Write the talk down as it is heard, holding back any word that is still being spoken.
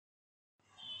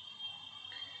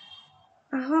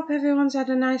I hope everyone's had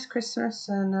a nice Christmas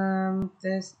and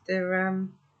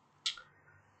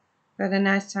had a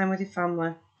nice time with your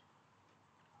family.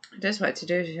 I just wanted to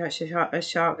do a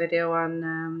short video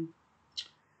on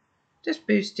just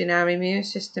boosting our immune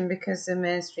system, because the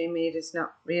mainstream media's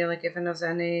not really giving us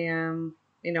any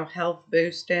health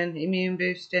boosting, immune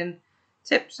boosting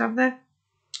tips, have they?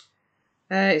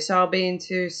 It's all been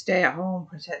to stay at home,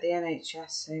 protect the NHS,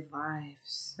 save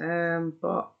lives.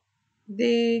 But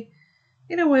we're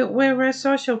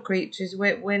social creatures.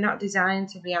 We're not designed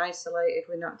to be isolated.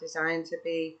 We're not designed to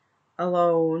be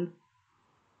alone.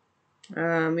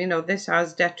 This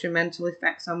has detrimental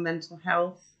effects on mental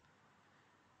health,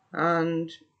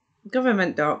 and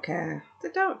government don't care. They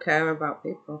don't care about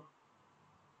people.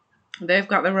 They've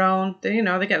got their own. They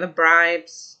get the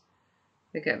bribes.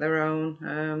 They get their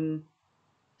own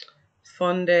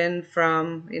funding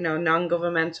from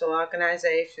non-governmental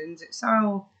organisations. It's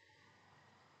all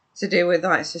to do with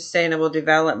like sustainable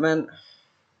development,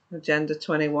 Agenda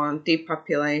 21,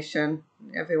 depopulation,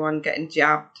 everyone getting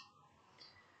jabbed.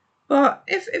 But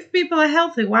if people are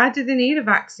healthy, why do they need a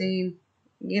vaccine?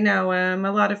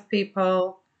 A lot of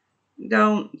people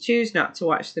don't choose not to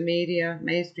watch the media,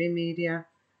 mainstream media.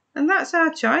 And that's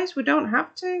our choice. We don't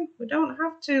have to. We don't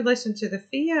have to listen to the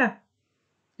fear.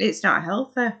 It's not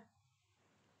healthy.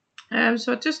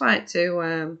 So I'd just like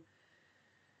to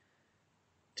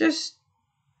just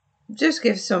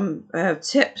give some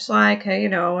tips, like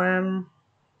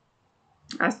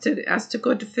as to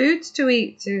good foods to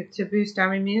eat to boost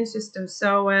our immune system.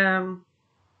 So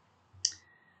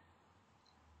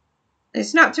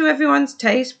it's not to everyone's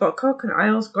taste, but coconut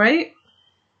oil's great.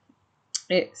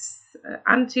 It's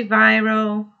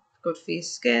antiviral, good for your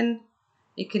skin.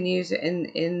 You can use it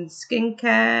in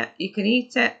skincare. You can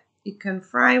eat it. You can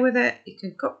fry with it. You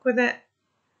can cook with it.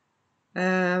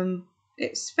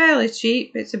 It's fairly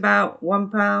cheap. It's about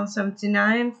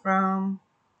 £1.79 from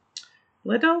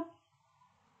Lidl,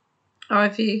 or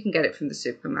if you can get it from the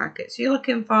supermarket. So you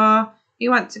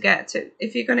want to get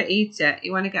if you're going to eat it,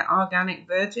 you want to get organic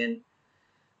virgin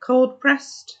cold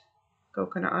pressed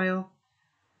coconut oil.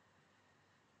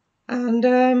 And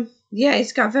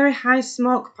it's got very high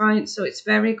smoke point, so it's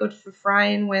very good for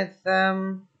frying with.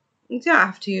 You don't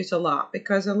have to use a lot,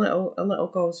 because a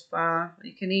little goes far.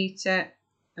 You can eat it.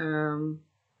 You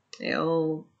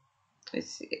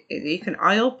can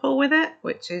oil pull with it,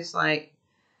 which is like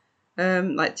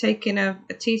taking a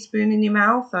teaspoon in your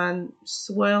mouth and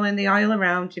swirling the oil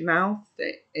around your mouth.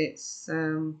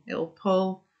 It'll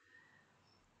pull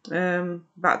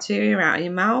bacteria out of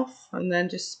your mouth and then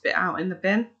just spit out in the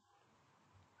bin.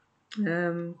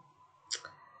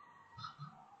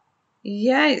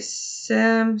 It's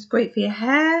great for your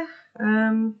hair.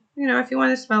 If you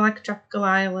want to smell like a tropical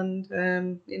island,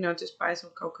 just buy some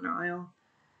coconut oil.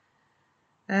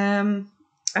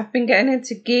 I've been getting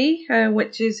into ghee,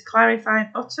 which is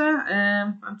clarified butter.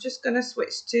 I'm just going to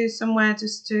switch to somewhere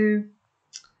just to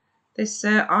this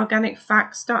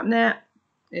organicfacts.net.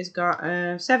 It's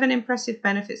got 7 impressive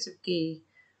benefits of ghee.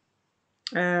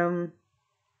 You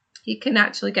can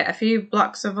actually get a few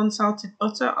blocks of unsalted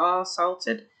butter or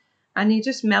salted, and you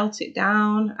just melt it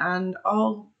down, and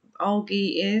all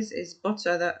ghee is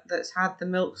butter that's had the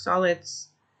milk solids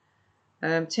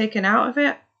taken out of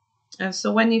it. And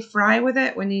so when you fry with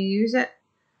it, when you use it,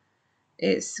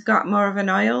 it's got more of an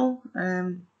oil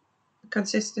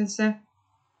consistency.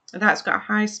 That's got a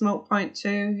high smoke point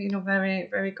too, very,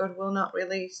 very good. Will not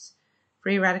release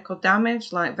free radical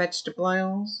damage like vegetable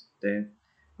oils do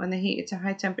when they're heated to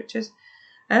high temperatures.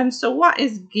 So what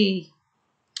is ghee?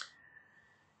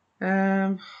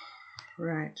 Right.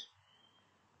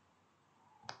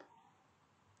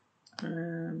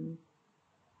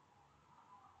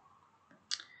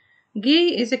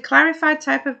 Ghee is a clarified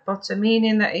type of butter,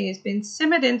 meaning that it has been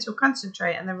simmered into a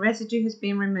concentrate and the residue has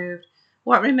been removed.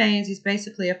 What remains is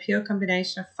basically a pure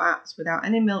combination of fats without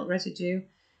any milk residue,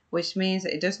 which means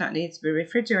that it does not need to be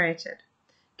refrigerated.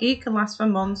 Ghee can last for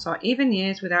months or even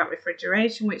years without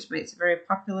refrigeration, which makes it very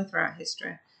popular throughout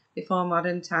history, before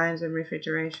modern times and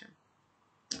refrigeration.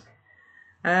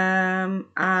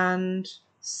 And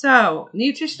so,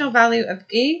 nutritional value of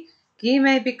ghee. Ghee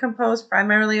may be composed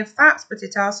primarily of fats, but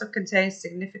it also contains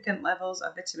significant levels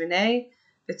of vitamin A,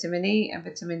 vitamin E, and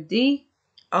vitamin D.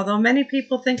 Although many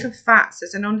people think of fats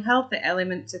as an unhealthy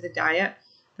element to the diet,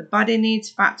 the body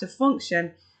needs fat to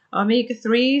function.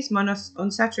 Omega-3s,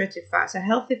 monounsaturated fats, are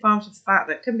healthy forms of fat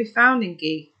that can be found in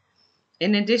ghee,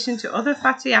 in addition to other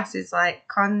fatty acids like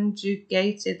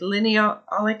conjugated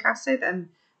linoleic acid and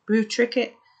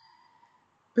butyric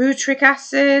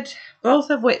acid, both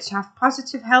of which have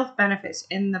positive health benefits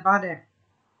in the body.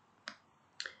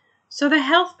 So the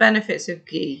health benefits of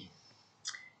ghee.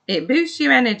 It boosts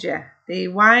your energy. The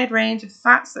wide range of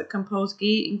fats that compose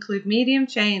ghee include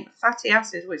medium-chain fatty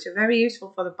acids, which are very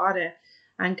useful for the body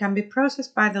and can be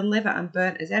processed by the liver and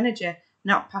burnt as energy,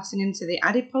 not passing into the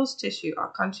adipose tissue or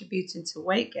contributing to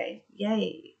weight gain.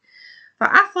 Yay! For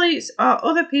athletes or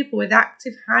other people with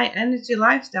active, high-energy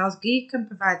lifestyles, ghee can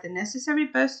provide the necessary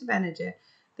burst of energy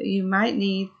that you might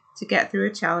need to get through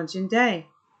a challenging day.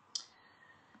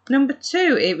 Number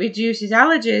 2, it reduces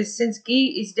allergies. Since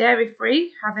ghee is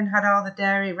dairy-free, having had all the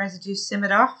dairy residues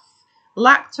simmered off,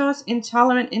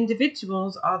 lactose-intolerant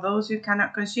individuals or those who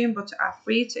cannot consume butter are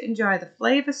free to enjoy the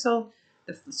flavorful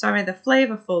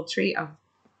treat of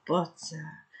butter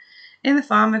in the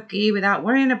form of ghee without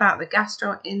worrying about the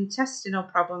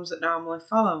gastrointestinal problems that normally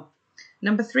follow.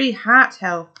 Number 3, heart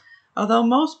health. Although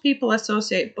most people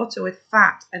associate butter with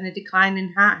fat and a decline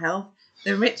in heart health,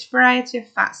 the rich variety of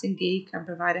fats in ghee can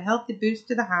provide a healthy boost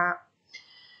to the heart.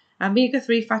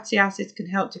 Omega-3 fatty acids can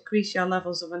help decrease your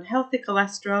levels of unhealthy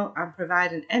cholesterol and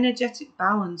provide an energetic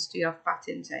balance to your fat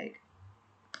intake.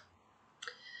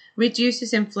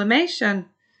 Reduces inflammation.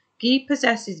 Ghee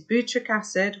possesses butyric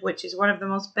acid, which is one of the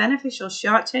most beneficial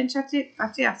short-chain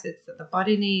fatty acids that the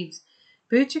body needs.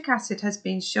 Butyric acid has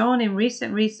been shown in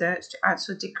recent research to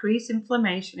actually decrease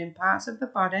inflammation in parts of the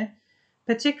body,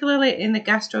 particularly in the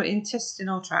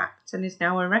gastrointestinal tract, and is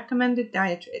now a recommended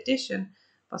dietary addition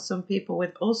for some people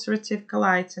with ulcerative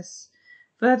colitis.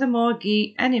 Furthermore,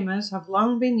 ghee enemas have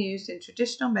long been used in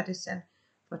traditional medicine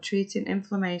for treating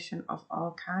inflammation of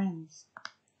all kinds.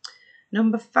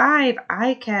 Number 5,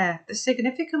 eye care. The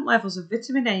significant levels of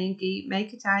vitamin A in ghee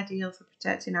make it ideal for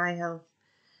protecting eye health.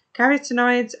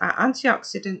 Carotenoids are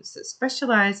antioxidants that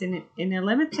specialize in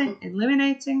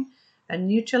eliminating and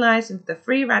neutralizing the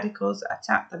free radicals that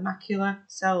attack the macular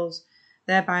cells,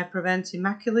 thereby preventing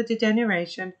macular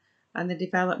degeneration and the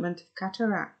development of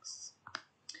cataracts.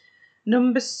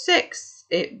 Number 6,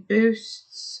 it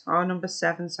boosts the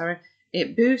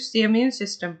immune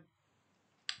system.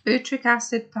 Butyric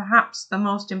acid, perhaps the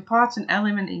most important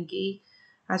element in ghee,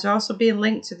 has also been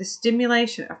linked to the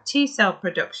stimulation of T cell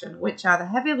production, which are the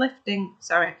heavy-hitting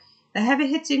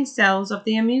cells of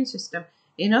the immune system.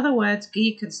 In other words,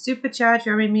 ghee can supercharge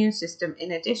your immune system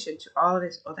in addition to all of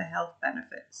its other health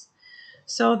benefits.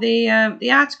 So the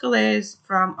article is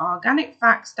from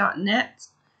organicfacts.net,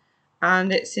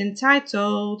 and it's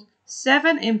entitled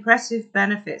 7 Impressive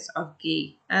Benefits of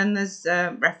Ghee, and there's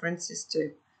references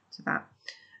to that.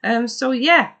 So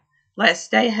yeah, let's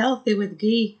stay healthy with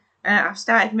ghee. I've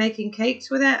started making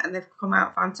cakes with it and they've come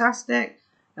out fantastic.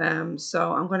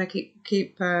 So I'm going to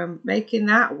keep making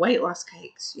that. Weight loss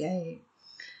cakes, yay.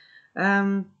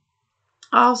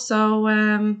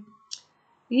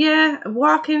 Yeah,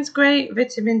 walking's great.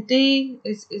 Vitamin D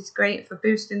is great for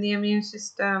boosting the immune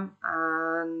system,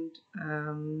 and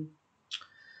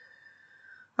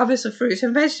obviously fruits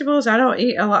and vegetables. I don't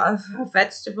eat a lot of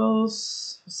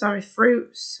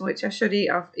fruits, which I should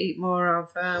eat more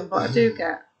of. But I do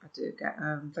get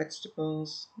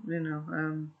vegetables,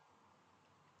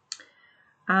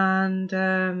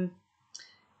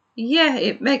 yeah,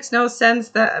 it makes no sense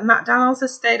that McDonald's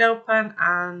has stayed open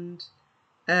and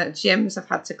gyms have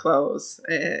had to close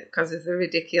because of the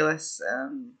ridiculous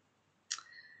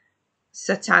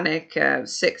satanic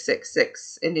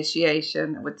 666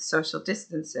 initiation with social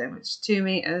distancing, which is 2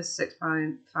 meters,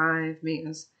 6.5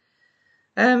 meters.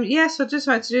 Yeah, so just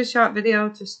wanted to do a short video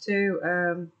just to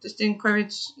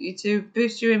encourage you to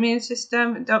boost your immune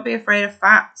system. Don't be afraid of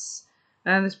fats.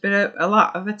 There's been a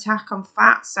lot of attack on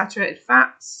fats, saturated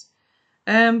fats,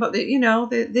 but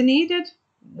they're needed.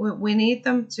 We need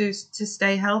them to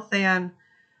stay healthy, and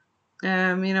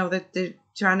they're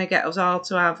trying to get us all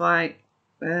to have like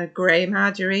grey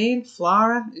margarine,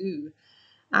 flora,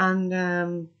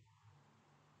 and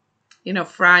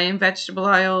frying vegetable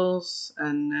oils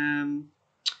and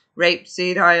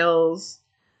rapeseed oils.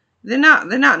 They're not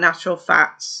natural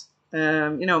fats.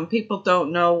 And people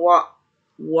don't know what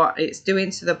it's doing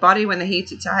to the body when they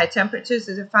heat it to high temperatures.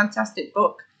 There's a fantastic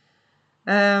book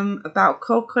about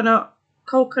coconut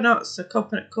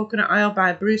oil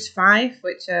by Bruce Fife,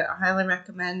 which I highly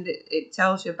recommend. It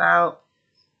tells you about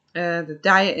the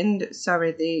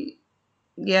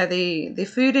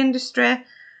food industry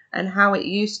and how it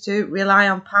used to rely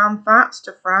on palm fats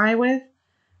to fry with.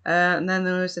 And then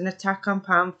there was an attack on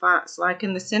palm fats. Like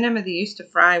in the cinema, they used to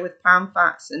fry with palm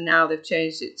fats, and now they've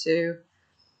changed it to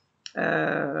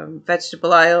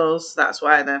vegetable oils. That's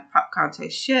why the popcorn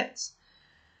tastes shit.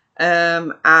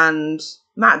 And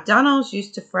McDonald's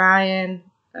used to fry in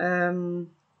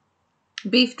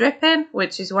beef dripping,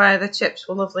 which is why the chips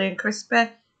were lovely and crispy.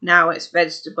 now it's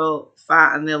vegetable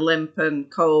fat and they're limp and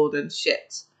cold and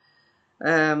shit.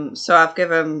 So I've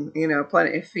given, you know,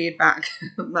 plenty of feedback.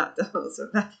 McDonald's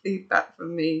have had feedback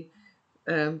from me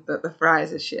that the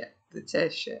fries are shit, they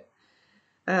taste shit.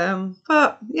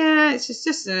 But yeah, it's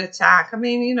just an attack. I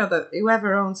mean, you know, that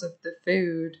whoever owns the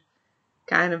food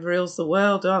kind of rules the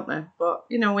world, don't they? But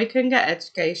you know, we can get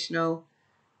educational.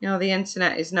 You know, the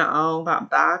internet is not all that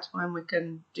bad when we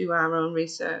can do our own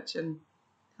research and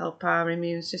help our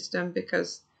immune system,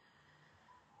 because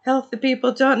healthy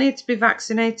people don't need to be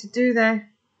vaccinated, do they?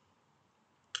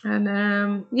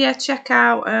 And yeah, check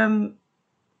out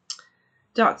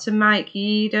Dr. Mike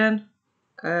Yeadon,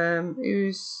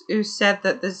 who said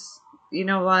that there's, you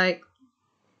know, like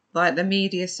the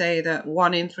media say that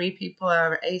 1 in 3 people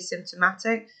are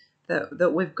asymptomatic,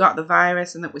 that we've got the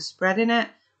virus and that we're spreading it.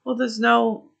 Well, there's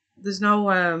no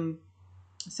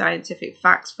scientific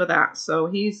facts for that. So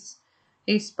he's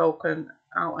spoken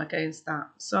out against that.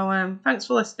 So thanks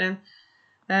for listening.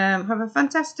 Have a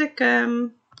fantastic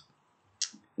New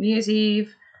Year's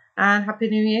Eve and Happy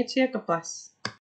New Year to you. God bless.